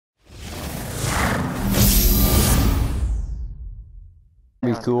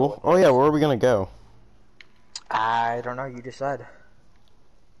be cool. Oh yeah, where are we gonna go? I don't know. You decide.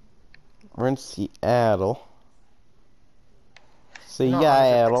 We're in Seattle. You know, honestly, pick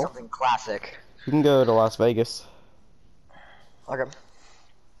Seattle. something classic. We can go to Las Vegas. Okay.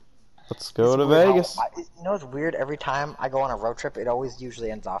 Let's go to weird Vegas. you know, it's weird. Every time I go on a road trip, it always usually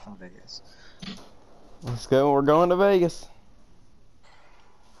ends off in Vegas. Let's go. We're going to Vegas.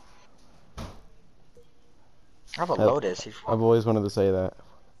 How about Lotus? I've always wanted to say that.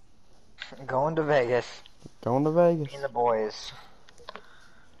 Going to Vegas. Going to Vegas. Me and the boys.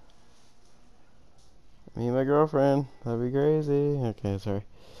 Me and my girlfriend. That'd be crazy. Okay, sorry.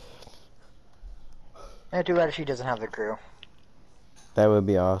 Yeah, too bad she doesn't have the crew. That would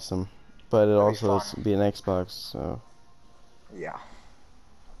be awesome. But it That'd also be be an Xbox, so. Yeah.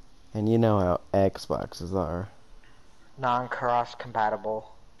 And you know how Xboxes are. Non-cross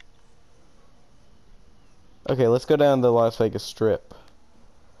compatible. Okay, let's go down the Las Vegas Strip.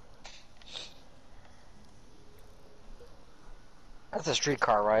 That's a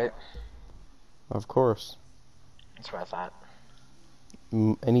streetcar, right? Of course. That's what I thought.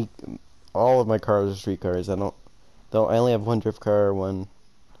 All of my cars are streetcars. I only have one drift car, one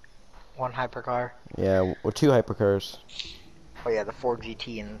hypercar. Yeah, or two hypercars. Oh yeah, the Ford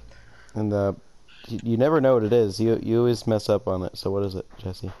GT And you never know what it is. You always mess up on it. So what is it,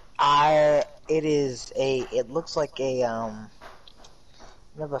 Jesse? It looks like a you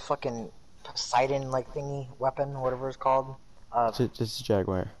know, the fucking Poseidon like thingy weapon, whatever it's called. It's a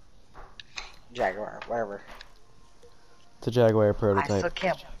Jaguar. Jaguar, whatever. It's a Jaguar prototype.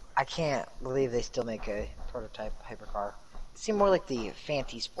 I can't believe they still make a prototype hypercar. It seemed more like the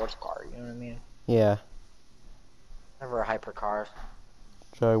fancy sports car, you know what I mean? Yeah. Never a hypercar.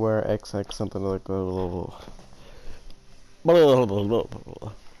 Jaguar XX something like that.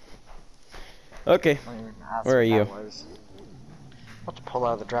 Okay. Where are you? About to pull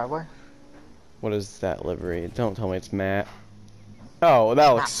out of the driveway. What is that livery? Don't tell me it's Matt. Oh, that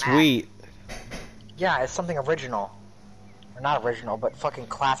looks sweet. Yeah, it's something original. Or not original, but fucking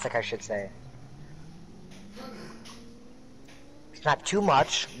classic, I should say. It's not too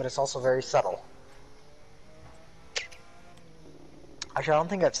much, but it's also very subtle. Actually, I don't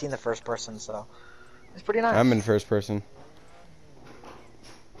think I've seen the first person, so it's pretty nice. I'm in first person.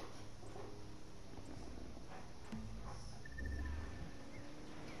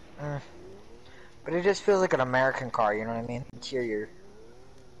 But it just feels like an American car, you know what I mean? Interior.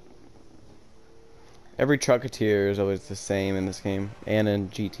 Every trucketeer is always the same in this game, and in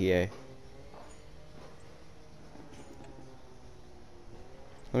GTA.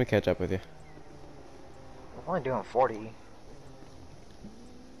 Let me catch up with you. I'm only doing 40.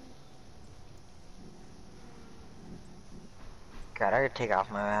 God, I gotta take off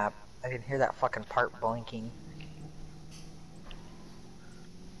my map. I can hear that fucking part blinking.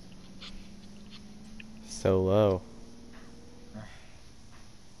 So low.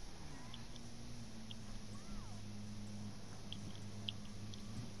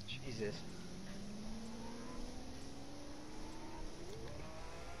 Jesus.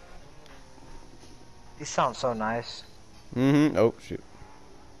 These sound so nice. Mm-hmm. Oh, shoot.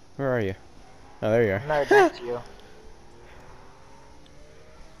 Where are you? Oh, there you are. I'm right next to you.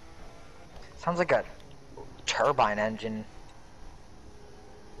 Sounds like a turbine engine.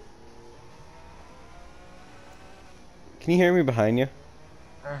 Can you hear me behind you?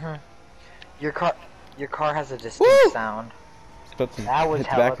 Mm-hmm. Your car has a distinct sound. That was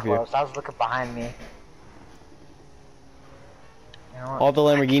hella close. I was looking behind me. You know what? All the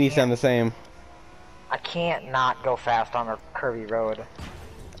Lamborghinis sound the same. I can't not go fast on a curvy road.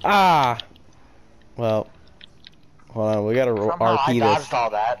 Ah! Well, hold on. We gotta Somehow RP I dodged this.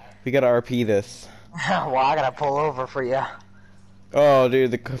 all that. We gotta RP this. Well, I gotta pull over for you. Oh, dude,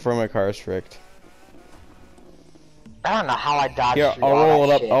 the front of my car is fricked. I don't know how I dodged. Here, I'll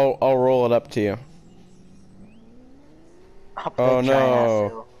roll it up. I'll roll it up to you. Oh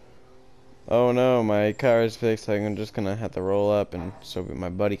no! Oh no, my car is fixed. I'm just gonna have to roll up, and so my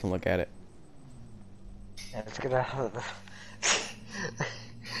buddy can look at it. Yeah, it's gonna.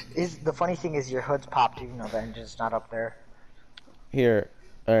 The funny thing is your hood's popped, even though the engine's not up there. Here,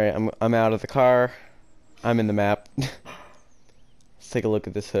 all right. I'm out of the car. I'm in the map. Let's take a look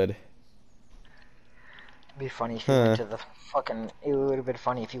at this hood. It'd be funny if you went to the fucking. It would have been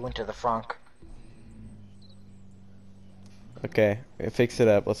funny if you went to the front. Okay, fix it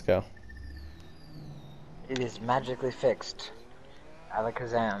up. Let's go. It is magically fixed.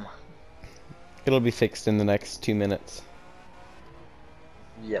 Alakazam. It'll be fixed in the next 2 minutes.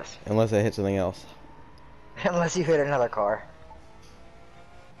 Yes. Unless I hit something else. Unless you hit another car.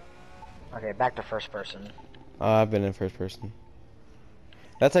 Okay, back to first person. I've been in first person.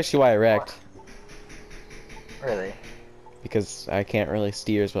 That's actually why I wrecked. Really? Because I can't really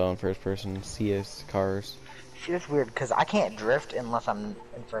steer as well in first person. See as cars. See, that's weird, because I can't drift unless I'm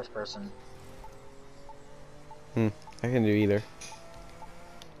in first person. I can do either.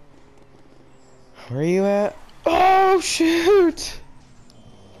 Where are you at? Oh shoot!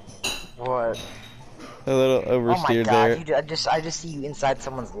 What? A little oversteered there. Oh my god, I just see you inside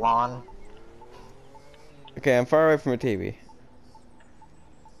someone's lawn. Okay, I'm far away from a TV.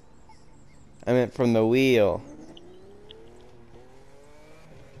 I meant from the wheel.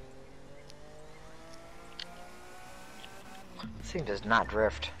 This thing does not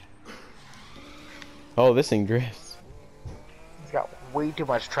drift. Oh, this thing drifts. It's got way too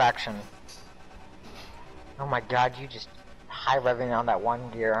much traction. Oh my god, you just high revving on that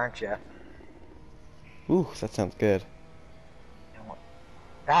one gear, aren't you? Ooh, that sounds good.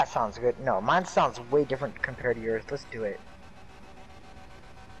 That sounds good. No, mine sounds way different compared to yours. Let's do it.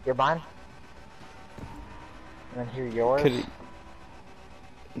 You're mine? And then hear yours?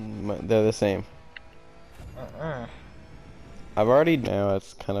 They're the same. I've already... Now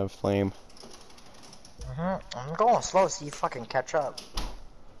it's kind of flame. I'm going slow so you fucking catch up.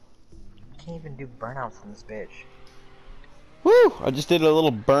 Can't even do burnouts in this bitch. Woo! I just did a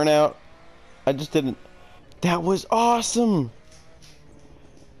little burnout. I just didn't... That was awesome!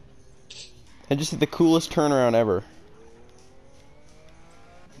 I just did the coolest turnaround ever.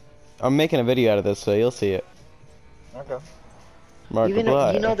 I'm making a video out of this, so you'll see it. Okay. You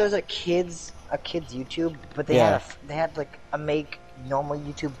know, there's a kids YouTube, but they had like a make normal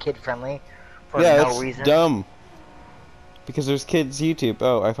YouTube kid friendly for no reason. Yeah, dumb. Because there's kids YouTube.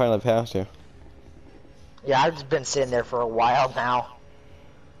 Oh, I finally passed you. Yeah, I've just been sitting there for a while now.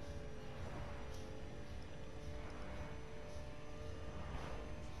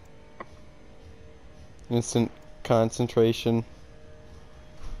 Instant concentration.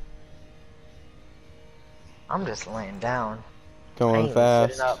 I'm just laying down. Going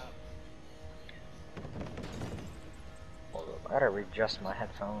fast. I gotta readjust my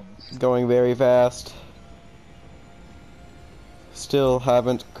headphones. Going very fast. Still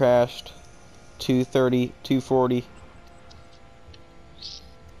haven't crashed. 230, 240.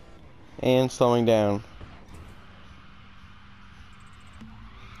 And slowing down.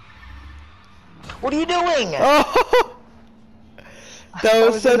 What are you doing? Oh! That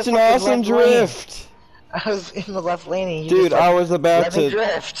was such an awesome drift. I was in the left lane and you Dude, just, like, I was about to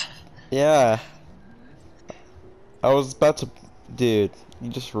drift. Yeah. I was about to... Dude, you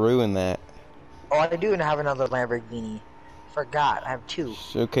just ruined that. Oh, I do have another Lamborghini. Forgot, I have two.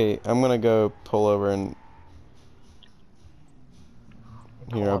 Okay, I'm gonna go pull over and...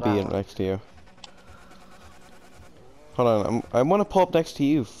 Here, I'll be next to you. Hold on, I want to pull up next to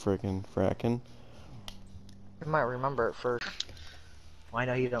you, frackin'. You might remember it first. Well, I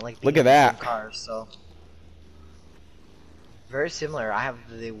know you don't like Look at that. Cars, so... Very similar. I have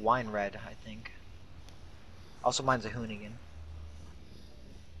the wine red, I think. Also, mine's a Hoonigan.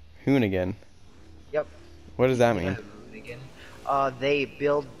 Hoonigan? Yep. What does that mean? Hoonigan. They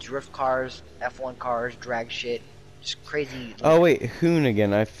build drift cars, F1 cars, drag shit. Just crazy. Like, oh wait,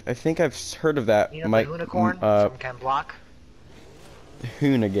 Hoonigan. I think I've heard of that. You know the Hoonicorn from Ken Block?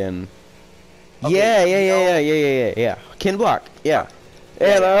 Hoonigan. Okay, Yeah. Ken Block, yeah.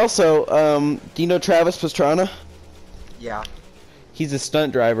 And I also, do you know Travis Pastrana? Yeah. He's a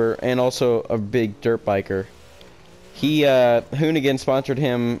stunt driver and also a big dirt biker. He, Hoonigan sponsored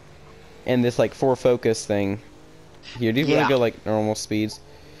him in this, like, Ford Focus thing. Here, do you want to go, like, normal speeds?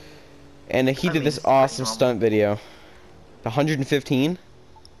 And he did this awesome stunt video. 115?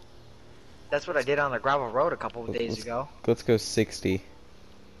 That's what I did on the gravel road a couple of days ago. Let's go 60.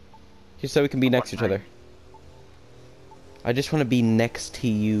 Just so we can be next to each other. I just want to be next to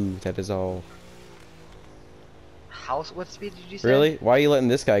you, that is all. What speed did you say? Really? Why are you letting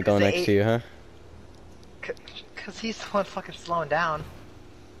this guy go next to you, huh? Cause he's the one fucking slowing down.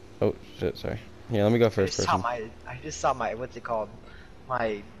 Oh, shit, sorry. Here, let me go first. I just saw my, what's it called?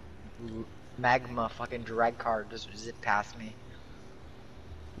 My magma fucking drag car just zip past me.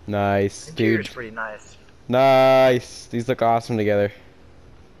 Nice, the dude. interior's pretty nice. Nice. These look awesome together.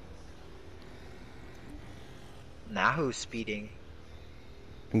 Now who's speeding?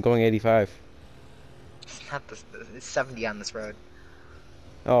 I'm going 85. It's not this. It's 70 on this road.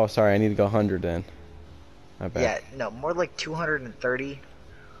 Oh, sorry. I need to go 100 then. I bet. Yeah, no, more like 230.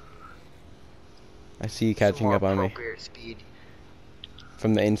 I see you catching up on me. Speed.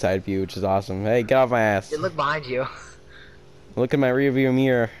 From the inside view, which is awesome. Hey, get off my ass. Hey, look behind you. Look at my rear view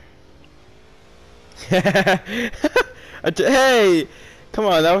mirror. Hey! Come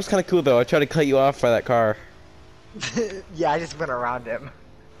on, that was kind of cool though. I tried to cut you off by that car. Yeah, I just went around him.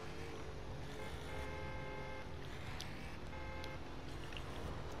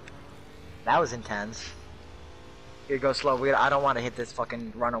 That was intense. Here, go slow. I don't want to hit this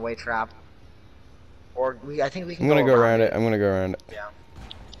fucking runaway trap. Or I think we can. I'm gonna go around it. I'm gonna go around it. Yeah.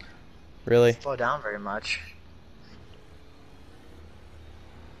 Really? Slow down very much.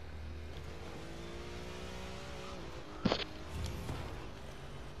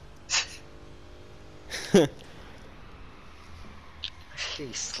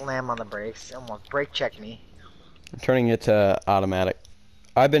 She slam on the brakes. Almost brake checked me. I'm turning it to automatic.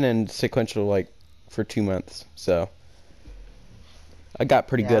 I've been in sequential like for 2 months, so I got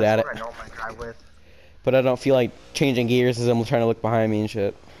pretty good at it. I normally drive with. But I don't feel like changing gears as I'm trying to look behind me and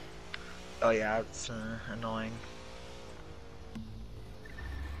shit. Oh yeah, it's annoying.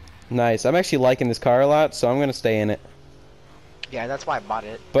 Nice. I'm actually liking this car a lot, so I'm gonna stay in it. Yeah, that's why I bought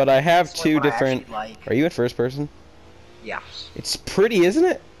it. But I have two different. Like. Are you in first person? Yes. It's pretty, isn't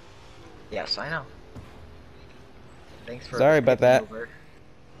it? Yes, I know. Thanks for. Sorry about that. Over.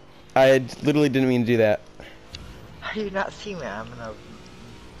 I literally didn't mean to do that. How do you not see me? I'm in a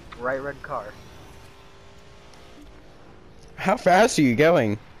bright red car. How fast are you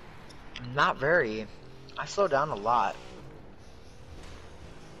going? Not very. I slow down a lot.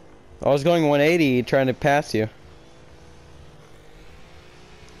 I was going 180 trying to pass you.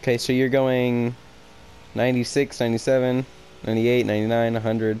 Okay, so you're going 96, 97, 98, 99,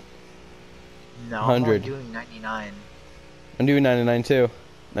 100. No, 100. I'm only doing 99. I'm doing 99 too.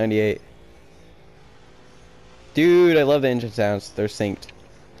 98. Dude, I love the engine sounds. They're synced.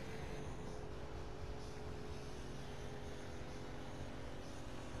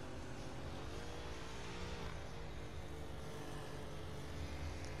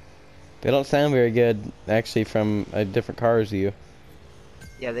 They don't sound very good, actually, from a different car as you.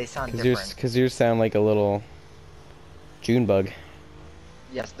 Yeah, they sound different. Because yours sound like a little June bug.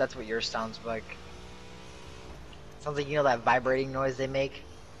 Yes, that's what yours sounds like. Sounds like, you know, that vibrating noise they make?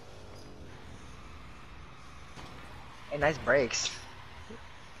 Hey, nice brakes.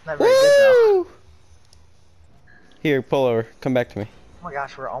 Not very good, though. Here, pull over. Come back to me. Oh my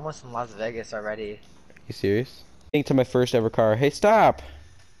gosh, we're almost in Las Vegas already. You serious? Getting to my first ever car. Hey, stop!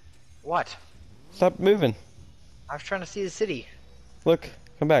 What? Stop moving. I was trying to see the city. Look,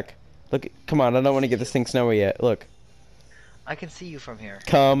 come back. Look, come on, I don't want to get this thing snowy yet. Look. I can see you from here.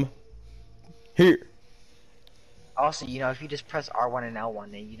 Come here. Also, you know, if you just press R1 and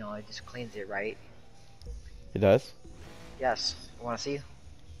L1, then, you know, it just cleans it, right? It does? Yes. You want to see?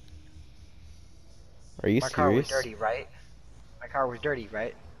 Are you My serious? car was dirty, right? My car was dirty,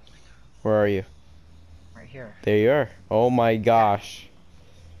 right? Where are you? Right here. There you are. Oh my gosh.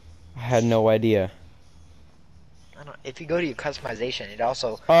 I had no idea. I don't, if you go to your customization, it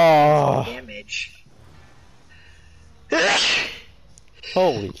also damage.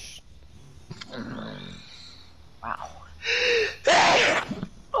 Holy sh... Wow.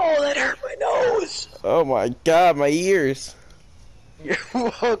 Oh, that hurt my nose. Oh my god, my ears. You're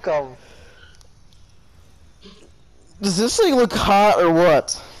welcome. Does this thing look hot or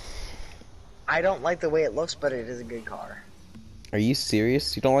what? I don't like the way it looks, but it is a good car. Are you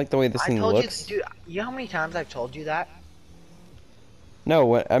serious? You don't like the way this thing looks? You, dude, you know how many times I've told you that?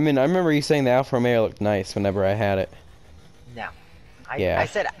 No, I mean, I remember you saying the Alfa Romeo looked nice whenever I had it. No. Yeah. I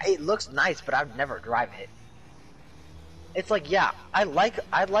said it looks nice, but I'd never drive it. It's like, yeah, I like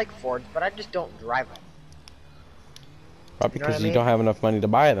Fords, but I just don't drive them. Probably because you don't have enough money to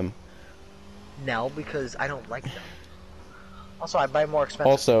buy them. No, because I don't like them. Also, I buy more expensive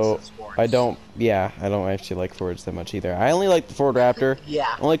Also, Fords. I don't actually like Fords that much either. I only like the Ford Raptor.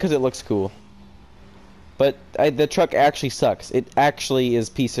 Yeah. Only because it looks cool. But the truck actually sucks. It actually is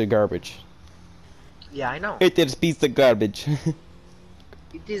a piece of garbage. Yeah, I know. It is a piece of garbage.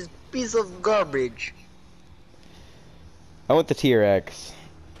 It is a piece of garbage. I want the TRX.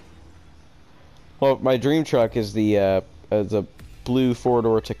 Well, my dream truck is the blue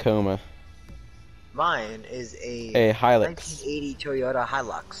four-door Tacoma. Mine is a Hilux. 1980 Toyota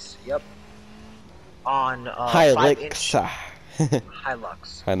Hilux. Yep. On Hilux.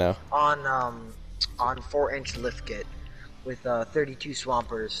 Hilux. I know. On 4-inch lift kit with 32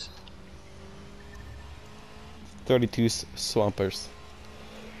 swampers. 32 swampers.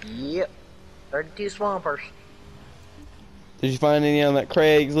 Yep. 32 swampers. Did you find any on that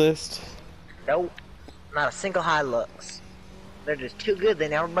Craigslist? Nope. Not a single Hilux. They're just too good, they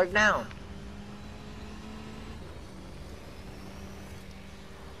never break down.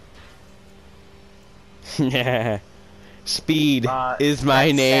 Yeah. Speed is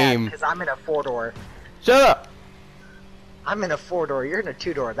my name. Because I'm in a 4-door. Shut up! I'm in a 4-door, you're in a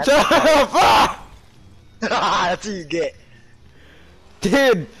 2-door. That's Shut up! That's what you get.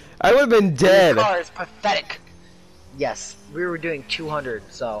 Dude, I would have been dead. This car is pathetic. Yes, we were doing 200,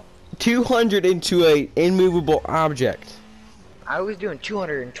 so. 200 into a immovable object. I was doing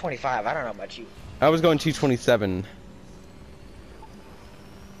 225. I don't know about you. I was going 227.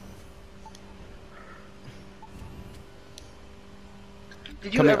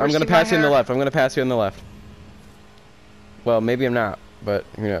 Did you ever I'm gonna see pass my you on the hair? left. I'm gonna pass you on the left. Well, maybe I'm not, but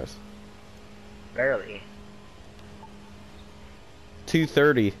who knows? Barely.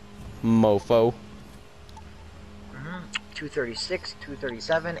 230, mofo. 236,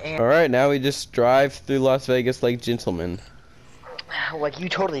 237, and... Alright, now we just drive through Las Vegas like gentlemen. Like, you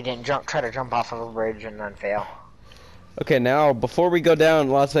totally didn't try to jump off of a bridge and then fail. Okay, now, before we go down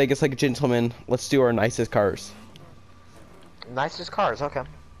Las Vegas like a gentleman, let's do our nicest cars. Nicest cars, okay.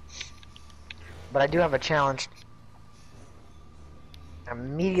 But I do have a challenge.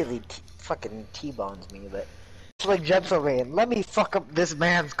 Immediately fucking T-bones me, but... It's like, gentleman, let me fuck up this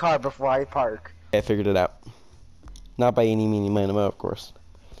man's car before I park. I figured it out. Not by any meany minimo, of course.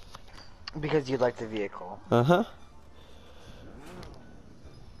 Because you like the vehicle. Uh-huh.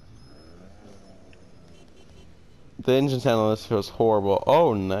 The engine sound on this feels horrible.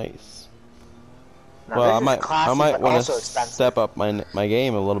 Oh, nice. Now, well, classy, I might want to expensive. step up my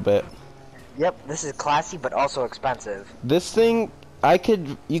game a little bit. Yep, this is classy but also expensive. This thing,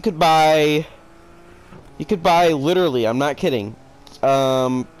 you could buy literally, I'm not kidding,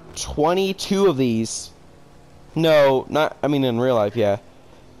 22 of these. No, not, I mean in real life, yeah.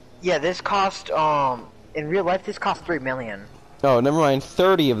 Yeah, this cost, in real life, this cost $3 million. Oh, never mind,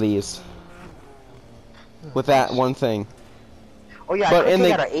 30 of these. With that one thing. Oh yeah, but I could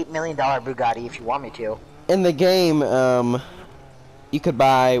take out an $8 million Bugatti if you want me to. In the game, you could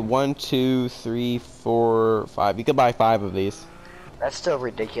buy 1, 2, 3, 4, 5. You could buy 5 of these. That's still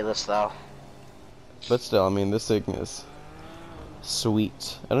ridiculous, though. But still, I mean, this thing is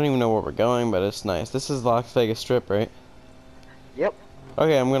sweet. I don't even know where we're going, but it's nice. This is Las Vegas Strip, right? Yep.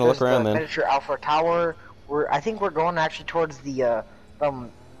 Okay, I'm gonna look around then. Miniature Alpha Tower. I think we're going actually towards the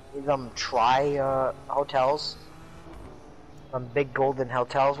hotels. Big golden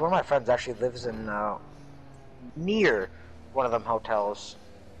hotels. One of my friends actually lives in near one of them hotels.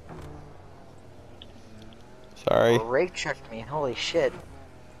 Sorry. Ray checked me. Holy shit.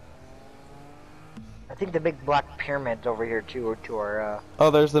 I think the big black pyramid's over here too, to our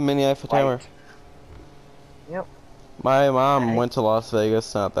oh, there's the mini Eiffel Tower. Yep. My mom went to Las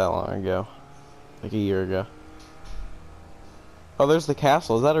Vegas not that long ago. Like a year ago. Oh, there's the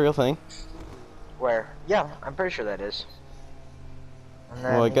castle. Is that a real thing? Where? Yeah, I'm pretty sure that is. And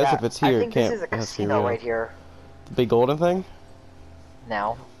then well, I guess if it's here, it can't. This is a casino right here. The big golden thing?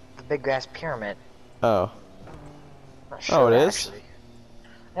 No, the big ass pyramid. Oh. Not sure, oh, it actually. Is?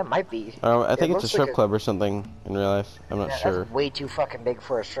 It might be. I think it's a strip club or something in real life. I'm not sure. That's way too fucking big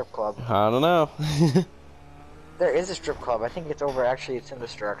for a strip club. I don't know. There is a strip club. I think it's over. Actually, it's in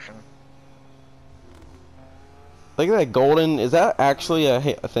this direction. Look at that golden. Is that actually a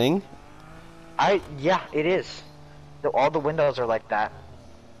thing? Yeah, it is. All the windows are like that.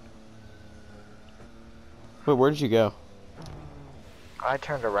 Wait, where did you go? I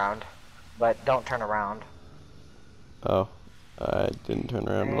turned around, but don't turn around. Oh, I didn't turn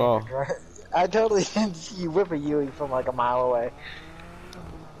around at all. I totally didn't see you whip a Yui from like a mile away.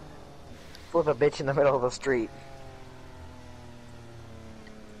 Flip a bitch in the middle of the street.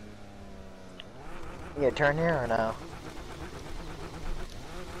 You gonna turn here or no?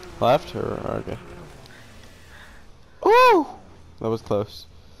 Left or okay? Ooh! That was close.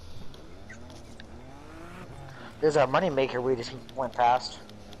 There's our money maker we just went past.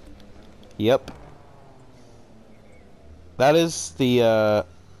 Yep. That is the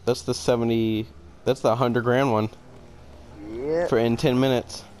that's the 70. That's the 100 grand one. Yeah. For in 10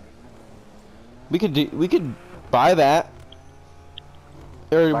 minutes. We could buy that,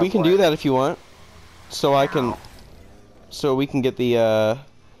 or we can do that if you want. So so we can get the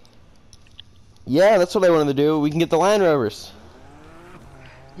yeah, that's what I wanted to do. We can get the Land Rovers.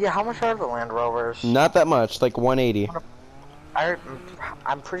 Yeah, how much are the Land Rovers? Not that much, like 180.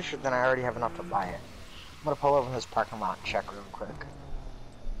 I'm pretty sure then I already have enough to buy it. I'm gonna pull over in this parking lot and check real quick.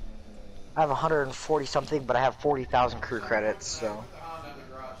 I have 140 something, but I have 40,000 crew credits, so.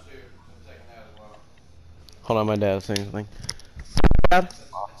 Hold on, my dad's saying something. Dad?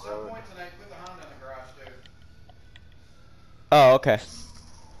 Oh, okay.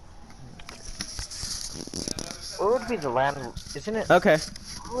 What would be the Land... Isn't it... Okay.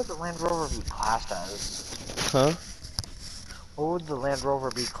 What would the Land Rover be classed as? Huh? What would the Land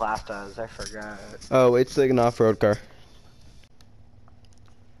Rover be classed as? I forgot. Oh, it's like an off-road car.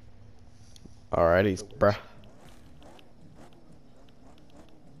 Alrighty, bruh.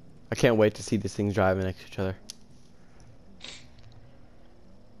 I can't wait to see these things driving next to each other.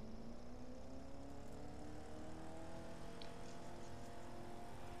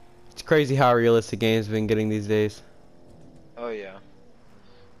 crazy how realistic games have been getting these days. Oh yeah.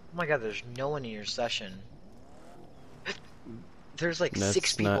 Oh my god, there's no one in your session. There's like That's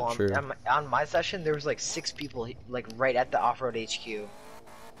 6 people not true. on my session. There was like 6 people like right at the off-road HQ.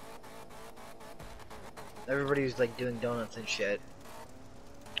 Everybody was like doing donuts and shit.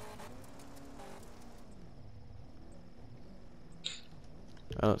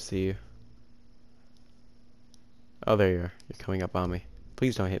 I don't see you. Oh, there you are. You're coming up on me.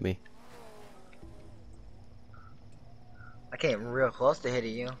 Please don't hit me. I came real close to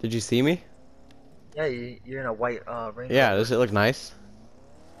hitting you. Did you see me? Yeah, you're in a white Range Yeah, Rover. does it look nice?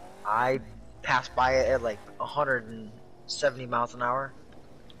 I passed by it at like 170 miles an hour.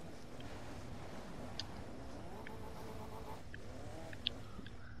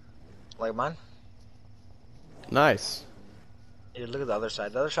 Like mine? Nice. Dude, look at the other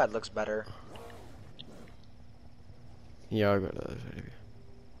side. The other side looks better. Yeah, I'll go to the other side of you.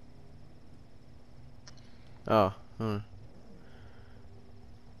 Oh,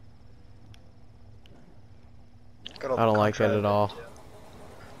 I don't like that at all.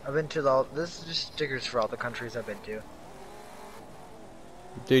 I've been to all. This is just stickers for all the countries I've been to.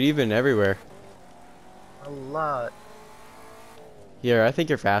 Dude, you've been everywhere. A lot. Yeah, I think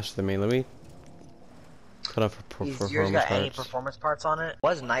you're faster than me. Let me put up for performance Yours got any parts. performance parts on it? It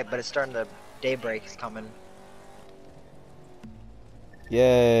was night, but it's starting to daybreak is coming.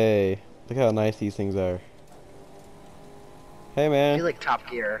 Yay! Look how nice these things are. Hey, I man. feel like Top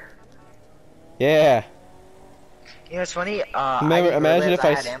Gear. Yeah. You know, it's funny. Remember, imagine if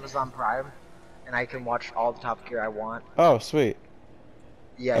I had Amazon Prime, and I can watch all the Top Gear I want. Oh, sweet.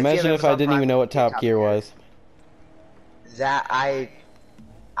 Yeah. Imagine if I didn't even know what Top Gear was. That I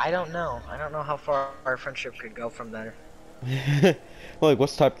don't know. I don't know how far our friendship could go from there. Look,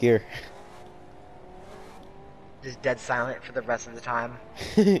 what's Top Gear? Just dead silent for the rest of the time.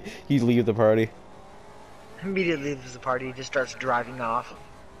 You leave the party. Immediately leaves the party, just starts driving off.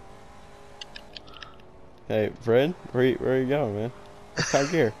 Hey, friend, where are you going, man? What's Top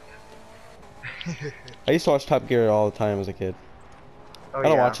Gear? I used to watch Top Gear all the time as a kid. Oh, I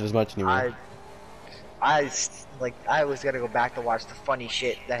don't watch it as much anymore. I always gotta go back to watch the funny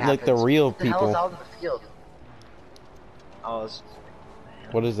shit that happens. Like the real what the hell is people. out in the field? Oh,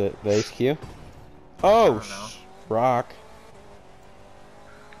 What is it? The HQ? I Oh, don't know. rock.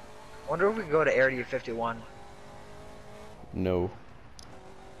 Wonder if we could go to Area 51. No.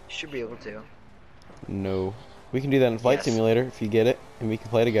 Should be able to. No. We can do that in Flight Yes. Simulator if you get it, and we can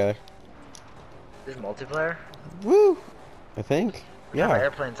play together. There's multiplayer? Woo! I think. What kind of Yeah.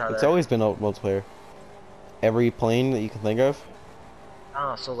 airplanes are It's there? always been multiplayer. Every plane that you can think of.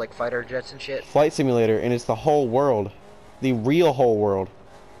 Oh, so like fighter jets and shit? Flight Simulator, and it's the whole world. The real whole world.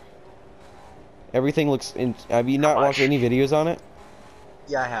 Everything looks in. Have you not watched any videos on it?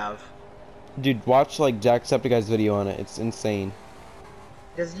 Yeah, I have. Dude, watch like Jacksepticeye's video on it. It's insane.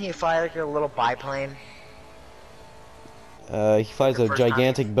 Doesn't he fly like a little biplane? He flies The a first time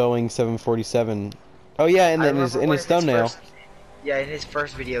gigantic Boeing 747. Oh yeah, and I then remember in one his of thumbnail. Yeah, in his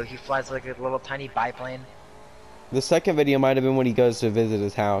first video, he flies like a little tiny biplane. The second video might have been when he goes to visit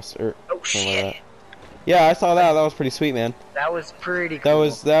his house or Oh something shit! like that. Yeah, I saw that. That was pretty sweet, man. That was pretty cool.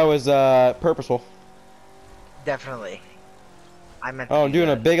 That was purposeful. Definitely. I meant. Oh, I'm doing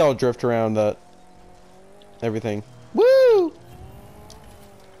a big old drift around the everything. Woo!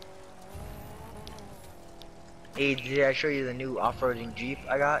 Hey, did I show you the new off-roading Jeep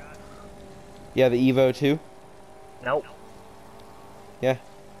I got? Yeah, the Evo 2. Nope. Yeah.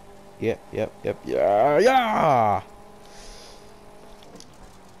 Yep. Yeah. Yeah.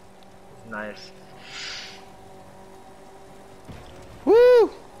 Nice.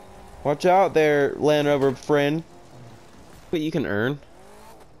 Woo! Watch out there, Land Rover friend. What you can earn.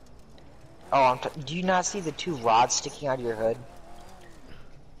 Oh, do you not see the 2 rods sticking out of your hood?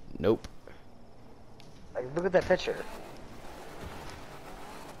 Nope. Like, look at that picture.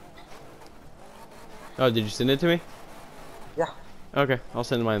 Oh, did you send it to me? Yeah. Okay, I'll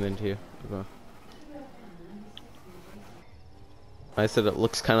send mine then to you as well. I said it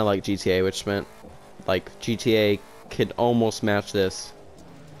looks kind of like GTA, which meant like GTA could almost match this.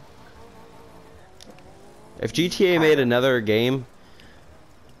 If GTA made another game,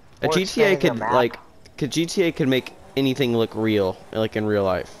 a Or GTA expanding could their map. like, GTA could make anything look real, like in real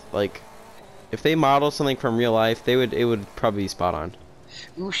life. Like, if they model something from real life, it would probably be spot on.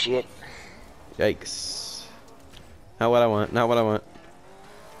 Ooh, shit. Yikes. Not what I want. Not what I want.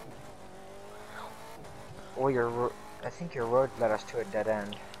 Well, I think your road led us to a dead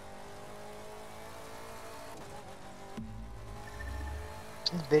end.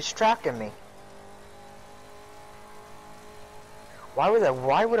 This bitch tracking me. Why would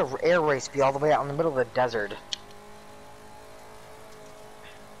a air race be all the way out in the middle of the desert?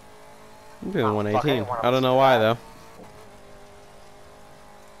 I'm doing Oh, 118. fuck, I don't know why though.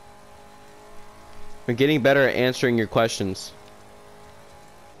 I'm getting better at answering your questions.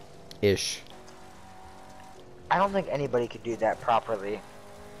 Ish. I don't think anybody could do that properly.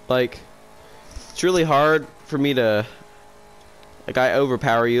 Like, it's really hard for me to, like, I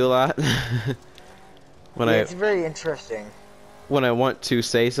overpower you a lot. It's very interesting. When I want to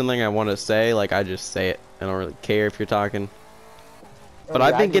say something I want to say, like, I just say it. I don't really care if you're talking. But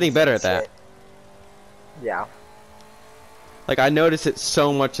I've been getting better at that. Yeah. Like, I notice it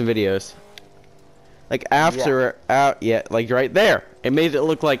so much in videos. Like, after like right there, it made it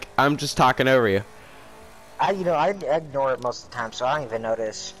look like I'm just talking over you. I ignore it most of the time, so I don't even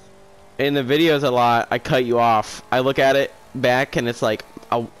notice. In the videos a lot, I cut you off. I look at it back, and it's like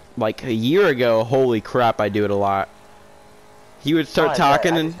a year ago. Holy crap, I do it a lot. He would start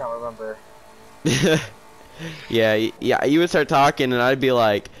talking, and I just don't remember. yeah, you would start talking, and I'd be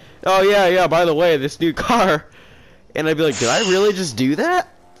like, "Oh yeah, by the way, this new car," and I'd be like, "Did I really just do that?"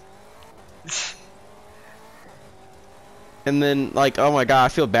 And then, like, oh my god, I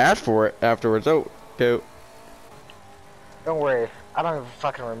feel bad for it afterwards. Oh, go. Don't worry, I don't even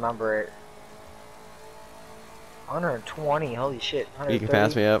fucking remember it. 120, holy shit. You can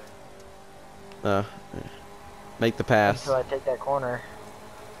pass me up. Make the pass. Until I take that corner.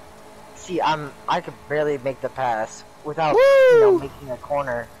 See, I could barely make the pass without, making a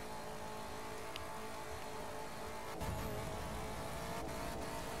corner.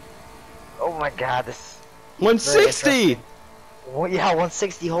 Oh my god, this. 160. Well, yeah,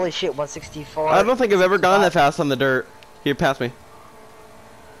 160. Holy shit, 164. I don't think I've ever gone that fast on the dirt. Here, pass me.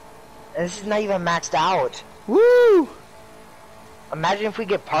 And this is not even maxed out. Woo! Imagine if we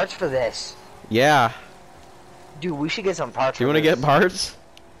get parts for this. Yeah. Dude, we should get some parts. Do you want to get parts?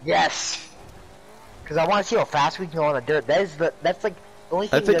 Yes. Because I want to see how fast we can go on the dirt. That's like the only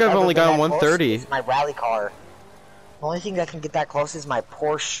thing. I think I've only gone 130. Is my rally car. The only thing that can get that close is my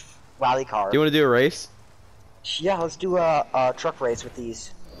Porsche rally car. Do you want to do a race? Yeah, let's do a truck race with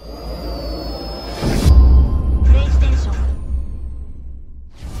these.